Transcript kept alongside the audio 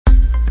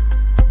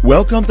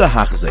Welcome to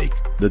Hachzik,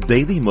 the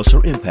Daily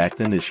Musar Impact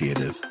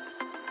Initiative.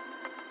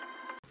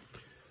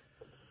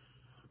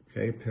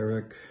 Okay,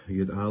 Perek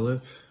Yud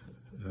Aleph,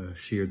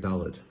 Shir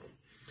Daled.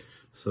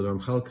 So the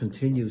Ramchal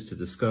continues to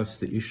discuss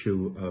the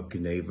issue of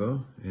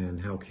Geneva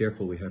and how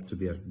careful we have to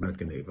be about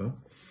Geneva.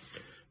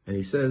 And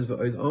he says,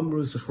 "V'oid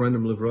amru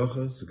zechronim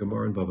levracha," the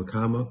Gemara in Bava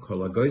Kama, "Kol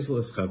hagoyzel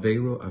es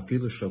chaveiro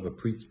afilu shava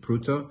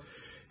pruta."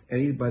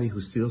 Anybody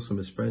who steals from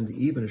his friend,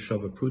 even a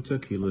shava pruta,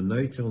 kilu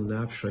noitel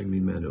nafshay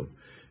mimenu.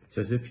 It's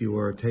as if you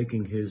are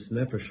taking his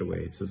nefesh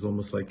away. It's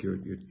almost like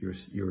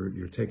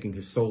you're taking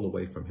his soul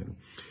away from him.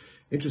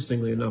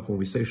 Interestingly enough, when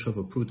we say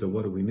shava pruta,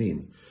 what do we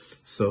mean?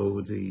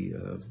 So the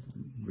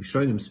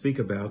Rishonim speak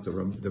about the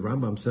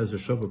Rambam says a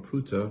shava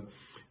pruta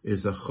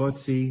is a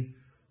chotzi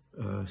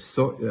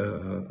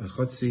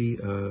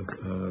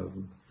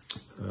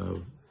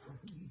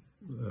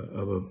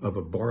of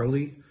a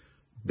barley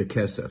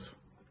bekesef.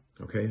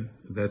 Okay,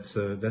 that's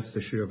the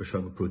share of a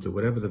shava pruta.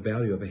 Whatever the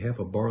value of a half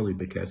a barley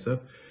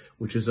bekesef,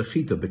 which is a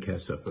chita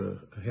bekesef. A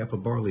half a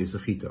barley is a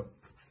chita.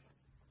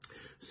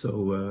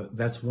 So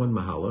that's one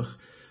mahalach.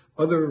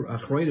 Other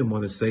achronim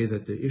want to say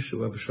that the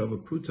issue of a shava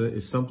pruta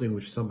is something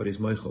which somebody's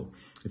meichel.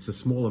 It's a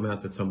small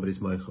amount that somebody's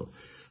meichel.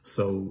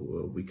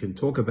 So we can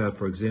talk about,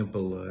 for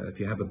example, if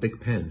you have a big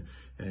pen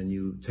and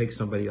you take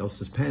somebody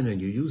else's pen and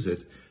you use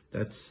it,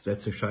 that's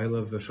a shaila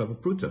of a shava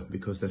pruta,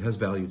 because that has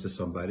value to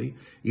somebody.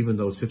 Even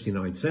though it's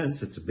 59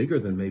 cents, it's bigger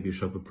than maybe a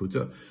shava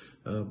pruta.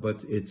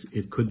 But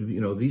it could be,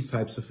 these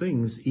types of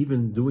things,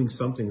 even doing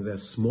something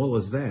that's small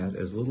as that,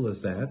 as little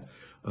as that,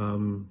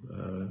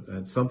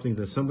 and something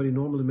that somebody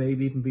normally may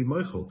even be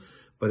meichel,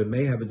 but it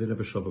may have a din of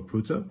a shava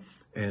pruta,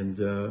 and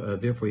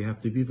therefore you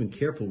have to be even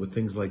careful with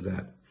things like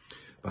that.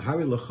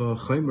 Even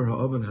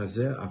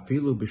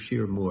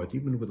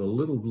with a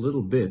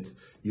little bit,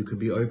 you could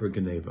be over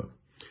Geneva.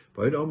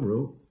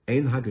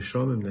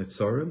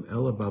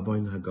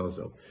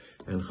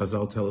 And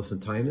Chazal tell us in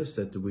Tainus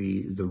that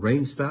the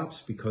rain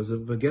stops because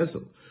of a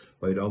gezel.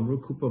 If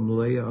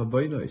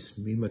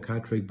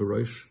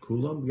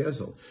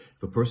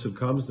a person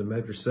comes, the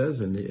Medrash says,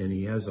 and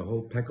he has a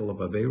whole pekel of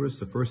averos,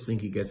 the first thing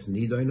he gets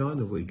nidain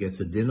on, or he gets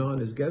a din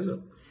on, is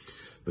gezel.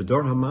 And the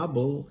Dor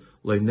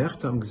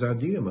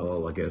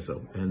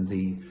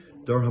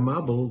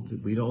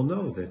Hamabel, we don't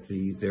know that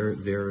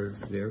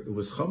it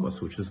was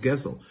chamas, which is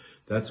gezel.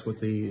 That's what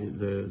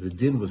the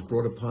din was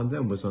brought upon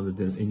them, was on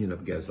the Indian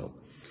of gezel.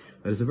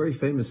 There's a very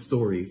famous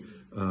story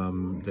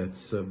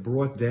that's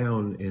brought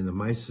down in the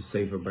Maisa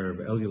Sefer by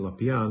Rabbi Elia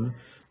Lapian,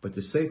 but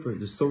the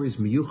story is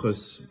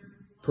miyuchas,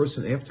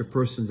 person after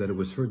person, that it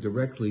was heard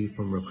directly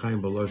from Reb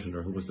Chaim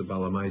Volozhiner, who was the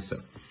Bala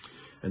Maisa.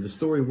 And the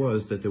story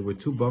was that there were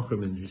two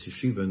bachrim in his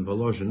yeshiva in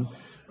Volozhin,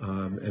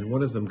 and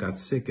one of them got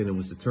sick, and it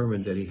was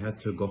determined that he had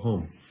to go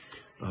home.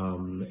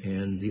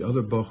 And the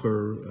other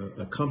bacher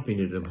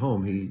accompanied him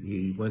home.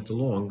 He went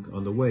along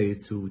on the way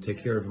to take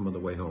care of him on the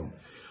way home.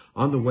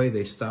 On the way,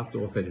 they stopped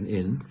off at an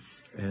inn,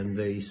 and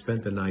they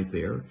spent the night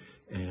there.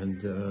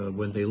 And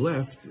when they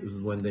left,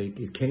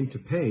 it came to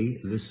pay,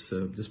 this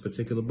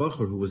particular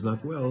bacher who was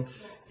not well,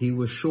 he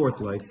was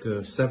short like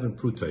 7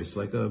 prutais,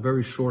 like a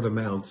very short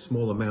amount,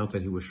 small amount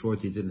that he was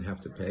short. He didn't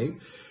have to pay.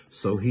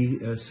 So he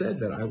said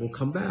that I will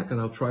come back and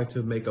I'll try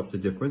to make up the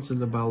difference. And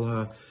the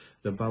Baal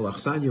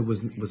Achsanya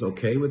was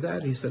okay with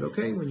that. He said,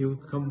 okay, when you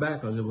come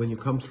back, when you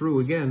come through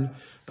again,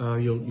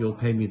 you'll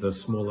pay me the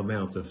small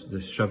amount of the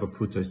shava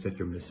prutais that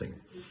you're missing.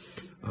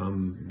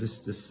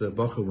 This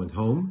bacher went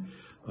home.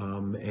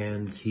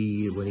 And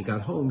when he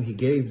got home, he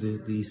gave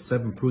the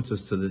 7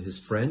 prutas to his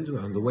friend.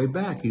 On the way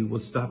back, he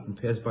would stop and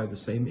pass by the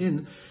same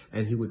inn,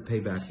 and he would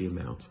pay back the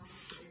amount.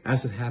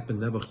 As it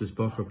happened, Nebuch, this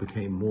bacher,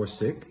 became more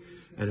sick,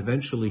 and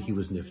eventually he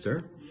was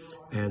nifter.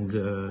 And,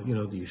 the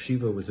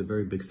yeshiva was a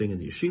very big thing in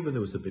the yeshiva. There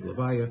was a big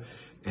levaya.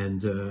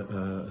 And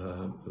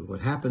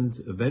what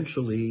happened,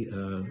 eventually,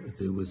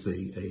 there was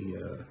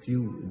a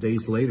few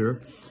days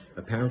later,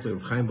 apparently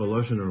Reb Chaim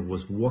Volozhiner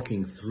was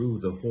walking through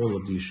the hall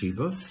of the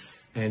yeshiva,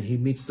 and he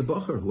meets the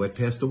bacher who had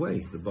passed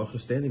away, the bacher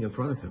standing in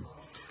front of him.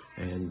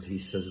 And he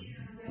says,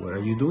 what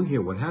are you doing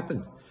here? What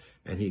happened?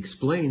 And he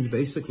explained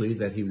basically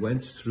that he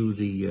went through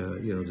the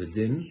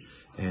din,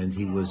 and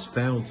he was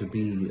found to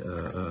be,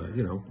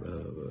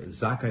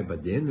 Zakai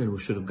Badin, and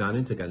should have gone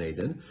into Gan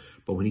Eden.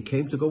 But when he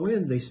came to go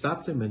in, they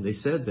stopped him and they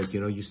said that,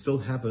 you still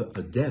have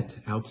a debt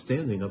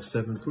outstanding of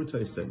 7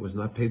 prutais that was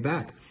not paid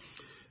back.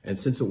 And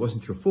since it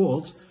wasn't your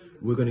fault,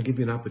 we're going to give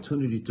you an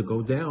opportunity to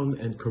go down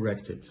and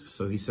correct it.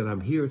 So he said,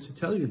 I'm here to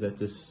tell you that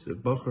this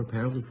bacher,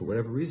 apparently, for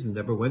whatever reason,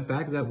 never went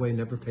back that way,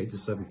 never paid the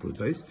 7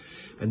 prutais,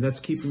 and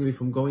that's keeping me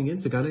from going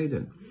into Gan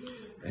Eden.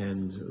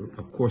 And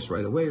of course,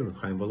 right away, Reb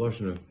Chaim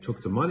Volozhiner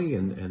took the money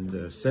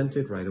and sent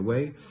it right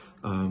away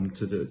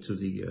to the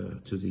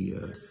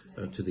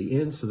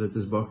inn, so that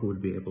this bacher would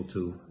be able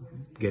to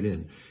get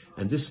in.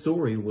 And this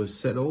story was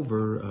set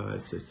over.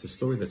 It's a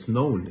story that's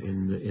known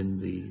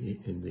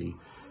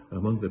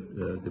among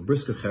the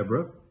Brisker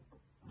Chevra,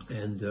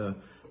 and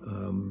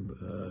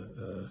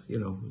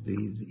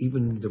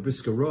even the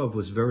Brisker Rav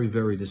was very,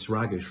 very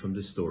disragish from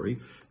this story,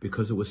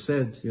 because it was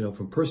said,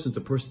 from person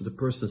to person to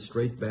person,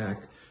 straight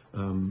back,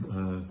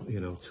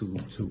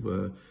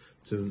 to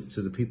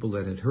the people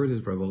that had heard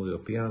it, Rabbi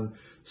Leopian,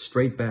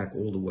 straight back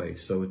all the way.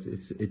 So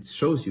it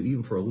shows you,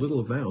 even for a little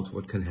amount,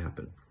 what can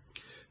happen.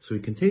 So he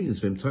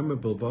continues, how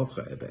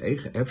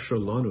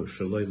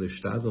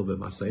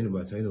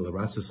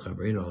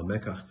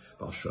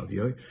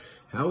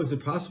is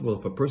it possible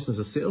if a person is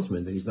a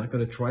salesman that he's not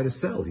going to try to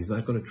sell? He's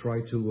not going to try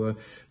to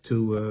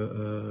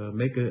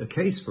make a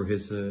case for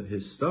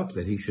his stuff,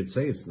 that he should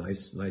say it's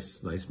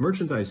nice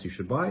merchandise you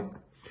should buy.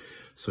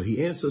 So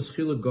he answers,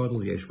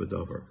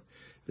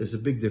 there's a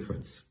big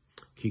difference.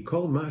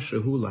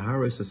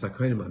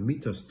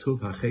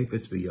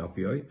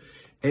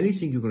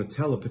 Anything you're going to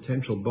tell a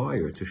potential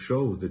buyer to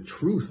show the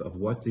truth of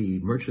what the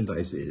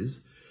merchandise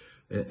is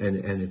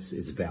and its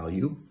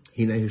value,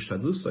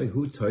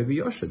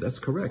 that's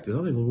correct. There's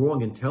nothing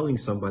wrong in telling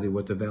somebody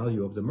what the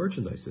value of the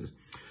merchandise is.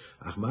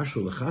 But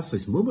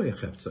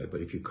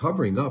if you're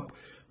covering up,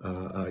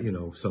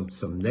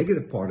 some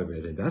negative part of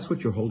it, and that's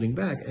what you're holding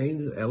back,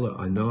 that's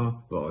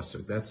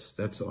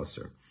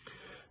aser.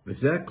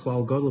 This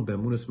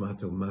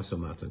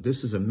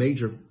is a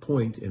major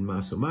point in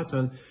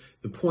Masamatan.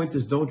 The point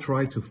is, don't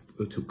try to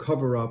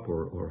cover up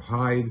or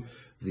hide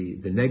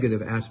the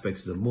negative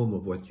aspects, the mum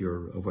of what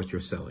you're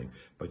selling,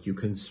 but you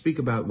can speak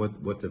about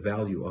what the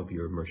value of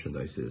your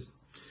merchandise is.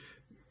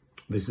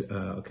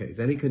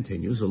 Then he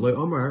continues. We're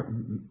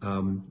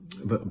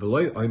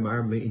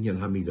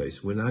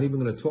not even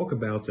going to talk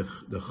about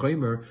the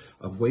chaymer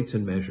of weights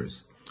and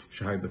measures.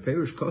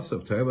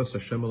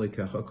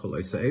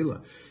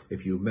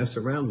 If you mess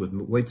around with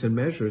weights and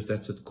measures,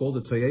 that's called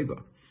a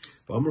toyeva.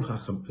 And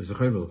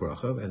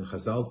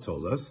Chazal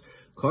told us,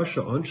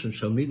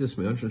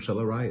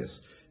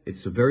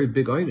 it's a very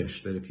big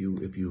einish that if you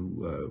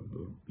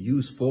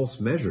use false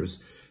measures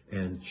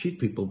and cheat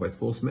people by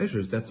false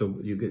measures, the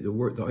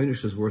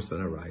einish is worse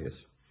than a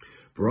rayas.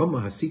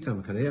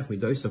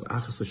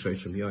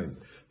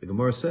 The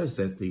Gemara says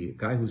that the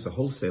guy who's a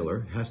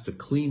wholesaler has to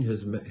clean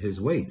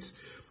his weights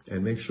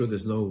and make sure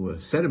there's no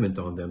sediment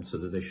on them, so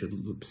that they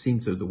should seem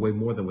to weigh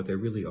more than what they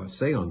really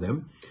say on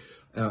them,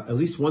 at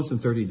least once in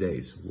 30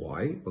 days.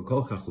 Why? So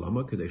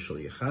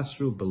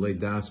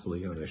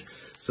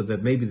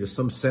that maybe there's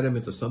some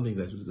sediment or something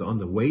that is on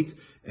the weight,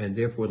 and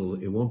therefore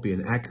it won't be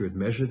an accurate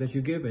measure that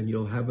you give, and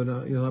you'll have an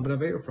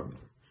aveir from it.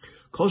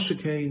 Kol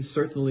shekain,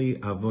 certainly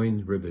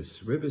avoin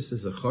ribis. Ribis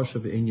is a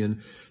choshev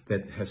inyan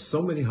that has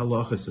so many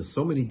halachas and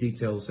so many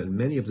details, and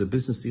many of the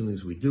business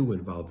dealings we do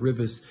involve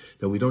ribis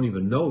that we don't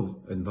even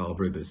know involve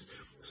ribis.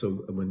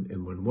 So when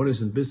one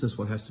is in business,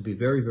 one has to be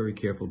very, very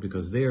careful,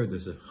 because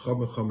there's a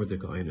chomer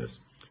dika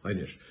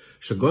einish.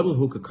 Shagodol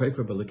hu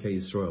k'kaifer b'lekei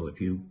Yisrael.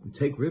 If you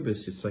take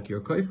ribis, it's like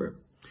you're a kaifer.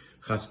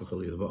 Chas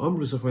v'chalil.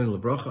 V'amru zechrein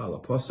lebracha ala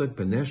pasuk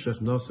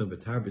b'neshech nosem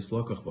v'tar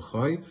bislokach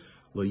v'chay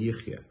lo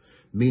yichya.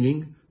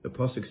 Meaning, the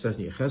pasuk says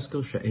in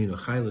Yecheskel, she'ein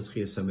achai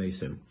l'tchias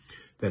hamesim,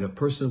 that a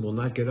person will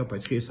not get up by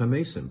tchias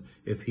hamesim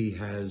if he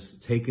has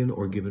taken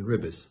or given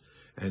ribis.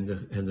 And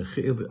the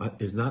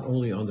chiyuv is not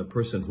only on the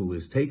person who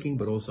is taking,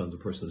 but also on the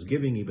person who's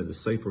giving. Even the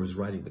sefer who's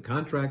writing the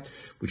contract,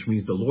 which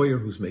means the lawyer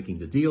who's making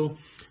the deal.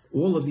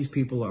 All of these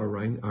people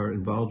are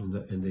involved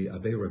in the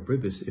aveira of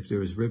ribis, if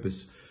there is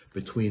ribis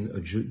between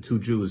two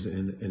Jews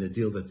in a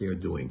deal that they are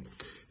doing.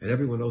 And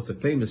everyone knows the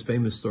famous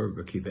story of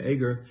Akiva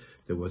Eger.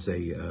 There was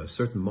a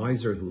certain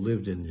miser who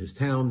lived in his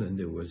town, and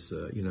there was,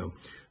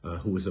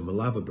 who was a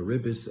malava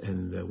beribis,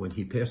 and when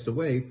he passed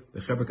away, the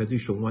Chevra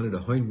Kadisha wanted a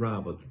hoin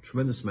rab, a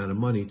tremendous amount of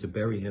money, to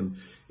bury him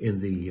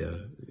in the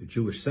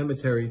Jewish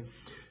cemetery.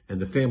 And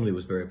the family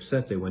was very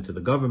upset. They went to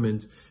the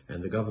government,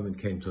 and the government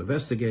came to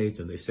investigate,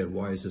 and they said,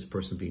 why is this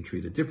person being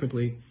treated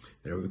differently?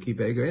 And Rabbi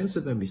Akiva Eger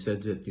answered them. He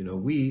said that,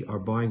 we are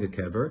buying a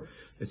kever.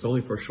 It's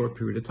only for a short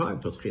period of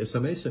time.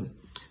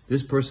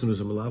 This person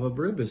who's a malava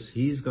beribis,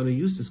 he's going to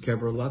use this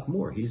kever a lot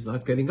more. He's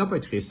not getting up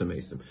at tchias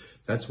hamesim.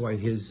 That's why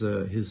his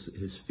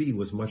fee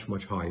was much,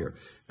 much higher.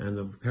 And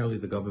apparently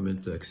the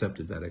government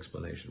accepted that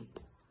explanation.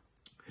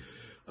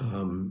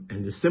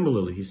 And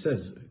similarly, he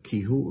says,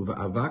 Kihu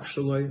v'avak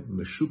shaloi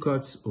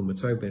meshukatz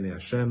u'matar b'nei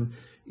Hashem.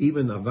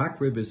 Even avak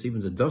ribis,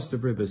 even the dust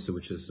of ribis,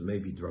 which is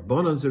maybe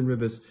drabonans in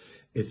ribis,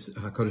 it's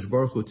Hakadosh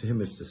Baruch Hu, to him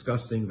it's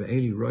disgusting.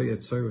 Ve'eni royet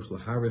tzarich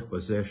laharich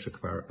bazeh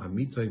shekvar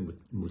amitay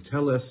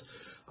muteles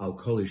al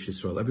kol ish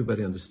Yisrael.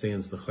 Everybody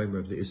understands the chaymer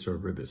of the isra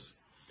of ribis.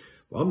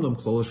 V'amnam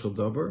klol shel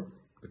davar,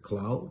 the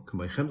klal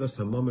k'maychem das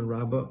hamam and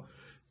rabba.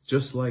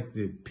 Just like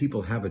the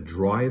people have a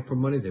drive for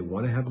money, they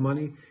want to have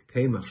money.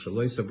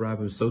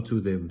 So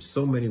too, there are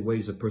so many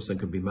ways a person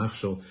can be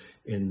machshel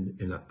in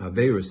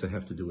averis that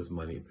have to do with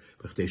money.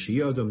 You have to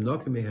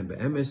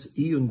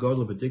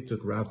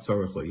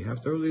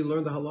really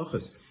learn the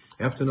halachas.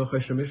 You have to know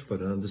Cheshem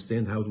Mishpat and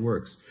understand how it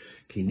works.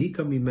 If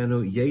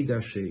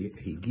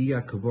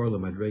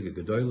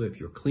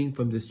you're clean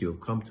from this, you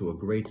have come to a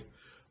great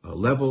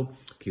level.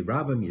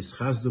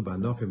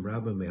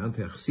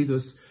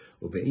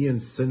 Many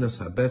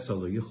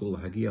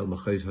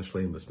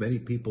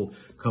people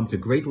come to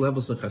great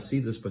levels in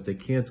Hasidus, but they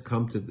can't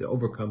come to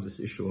overcome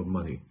this issue of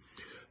money.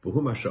 If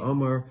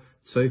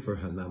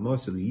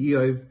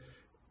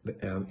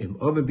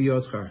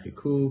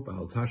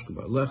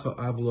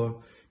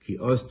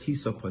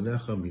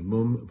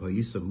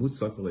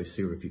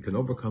you can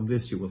overcome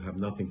this, you will have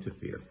nothing to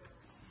fear.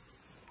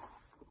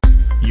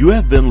 You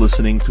have been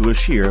listening to a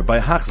shir by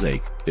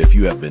Hachzeik. If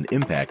you have been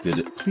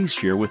impacted, please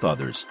share with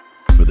others.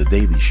 For the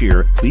daily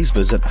shir, please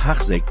visit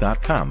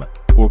Hachzeik.com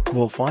or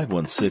call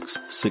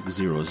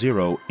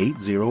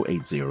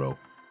 516-600-8080.